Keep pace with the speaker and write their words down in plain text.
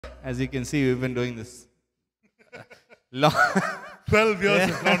as you can see, we've been doing this long. 12 years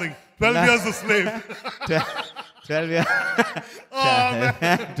of counting. 12 years a slave. 12 years. Oh,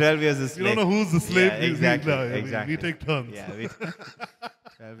 man. 12 years a slave. You don't know who's the slave. Yeah, exactly. We take turns. Yeah,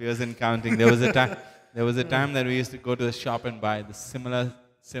 12 years in counting. There was a time that we used to go to the shop and buy the similar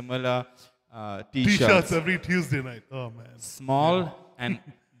T-shirts. T-shirts every Tuesday night. Oh man. Small and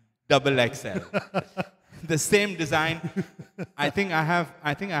double XL. The same design. I think I have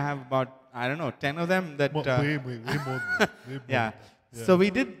about, I don't know, 10 of them. That way more than that. Yeah. So we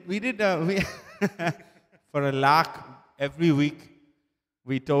did for a lark every week.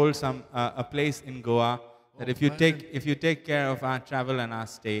 We told a place in Goa that if you take care of our travel and our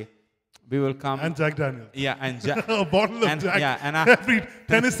stay, we will come. And Jack Daniels. Yeah, and a bottle of Jack. Yeah, and every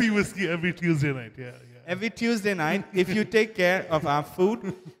Tennessee whiskey every Tuesday night. Yeah. Every Tuesday night, if you take care of our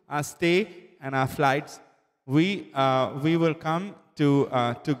food, our stay, and our flights, we will come to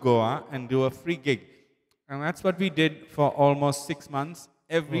Goa and do a free gig, and that's what we did for almost 6 months.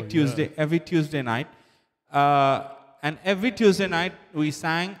 Every Tuesday night, and every Tuesday night we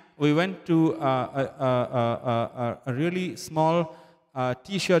sang. We went to a really small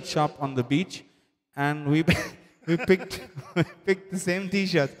T-shirt shop on the beach, and we picked the same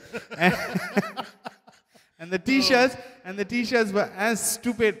T-shirts, and the T-shirts were as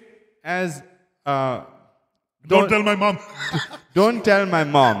stupid as don't tell my mom. Don't tell my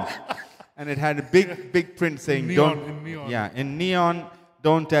mom, and it had a big print saying in neon. Yeah, in neon.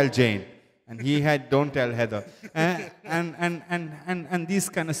 Don't tell Jane. And he had don't tell Heather. And these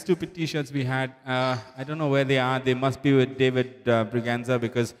kind of stupid T-shirts we had. I don't know where they are. They must be with David Braganza,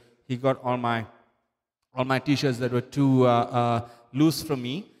 because he got all my T-shirts that were too loose for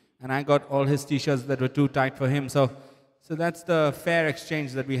me, and I got all his T-shirts that were too tight for him. So that's the fair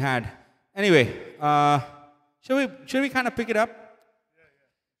exchange that we had. Anyway, should we kind of pick it up?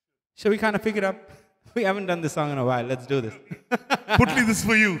 Should we kind of pick it up? We haven't done this song in a while. Let's do this. Putli, this is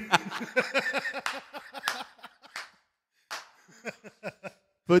for you.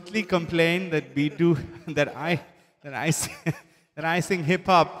 Putli complained that I sing hip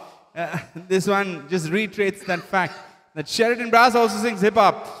hop. This one just reiterates that fact that Sheridan Brass also sings hip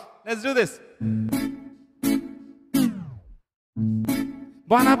hop. Let's do this.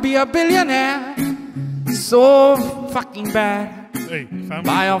 Wanna be a billionaire, so fucking bad. Hey,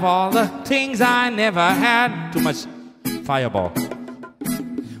 buy of all the things I never had. Too much Fireball.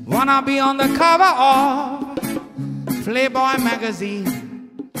 Wanna be on the cover of Playboy magazine,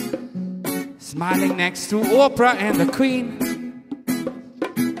 smiling next to Oprah and the Queen.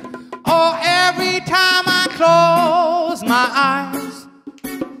 Oh, every time I close my eyes,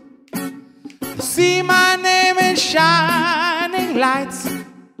 see my name in shining lights.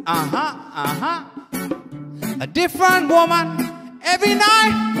 A different woman every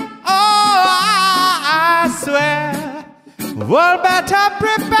night. Oh, I swear, world better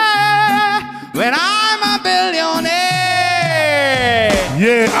prepare when I'm a billionaire.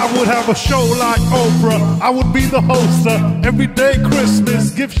 Yeah, I would have a show like Oprah. I would be the host of Everyday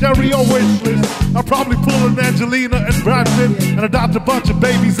Christmas. Give Sherry a wish list. I'd probably pull an Angelina and Brad Pitt and adopt a bunch of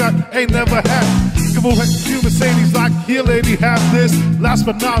babies that ain't never had. Give a few Mercedes like, here lady, have this. Last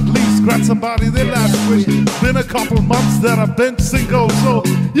but not least, grant somebody their last wish. Been a couple months that I've been single, so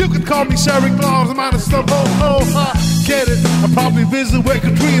you could call me Sherry Claus, minus the get it. I probably visit where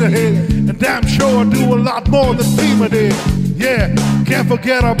Katrina hit, and damn sure I do a lot more than FEMA did. Yeah, can't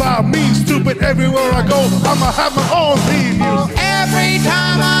forget about me, stupid. Everywhere I go, I'ma have my own theme music. Every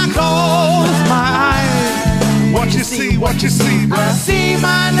time I close my eyes, what you see, bro? I see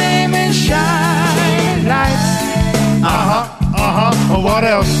my name in shining lights. What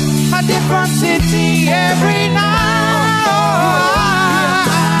else? A different city every night.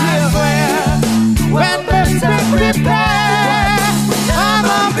 I swear, when we prepare, I'm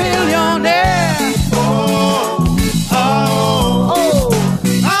a billionaire.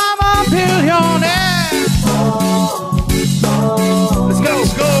 I'm a billionaire.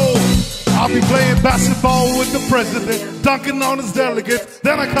 Let's go. I'll be playing basketball with the president, dunking on his delegates.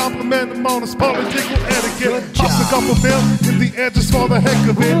 Then I compliment him on his political etiquette. Toss a couple mil in the air just for the heck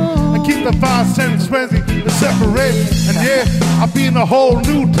of it, and keep the 5 cents friendly and separate. And yeah, I'll be in a whole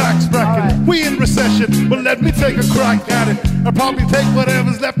new tax bracket. We in recession, but let me take a crack at it. I'll probably take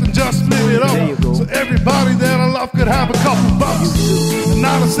whatever's left and just split it up, so everybody that I love could have a couple bucks. And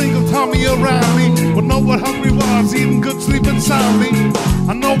not a single tummy around me would know what hungry was, eating good, sleeping soundly.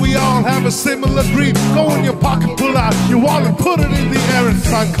 I know we all have a similar dream. Go in your pocket, pull out your wallet, put it in the air and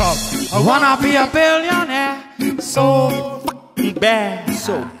Sankalp. I wanna be a billionaire, so fucking be bad.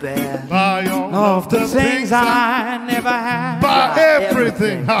 So bad. Buy all Of the things I never had. Buy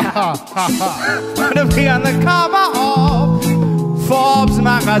everything. Ha ha ha ha. Wanna be on the cover of Forbes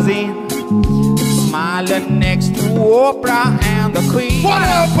magazine, smiling next to Oprah and the Queen. What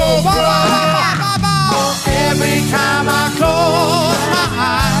up, Oprah? Every time I close my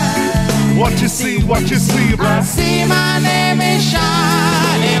eyes, What you see, I bruh? see my name is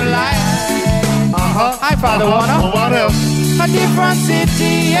shining light. Hi, Father Warner. What else? A different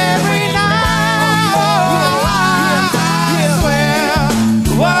city every night. I swear,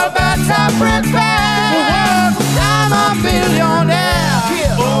 world better prepare. I'm a billionaire.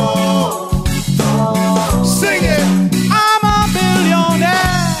 Sing it. I'm a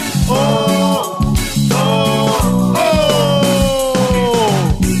billionaire.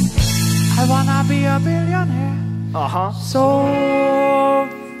 I wanna be a billionaire. So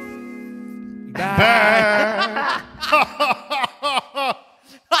Bad.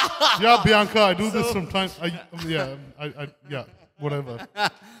 Yeah, Bianca, I do this sometimes. Yeah, whatever.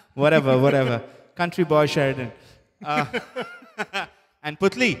 whatever. Country boy Sheridan. And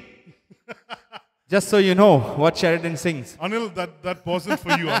Putli, just so you know what Sheridan sings. Anil, that wasn't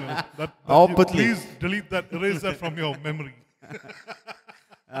for you, Anil. Putli. Please delete that, erase that from your memory.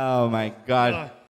 Oh my God.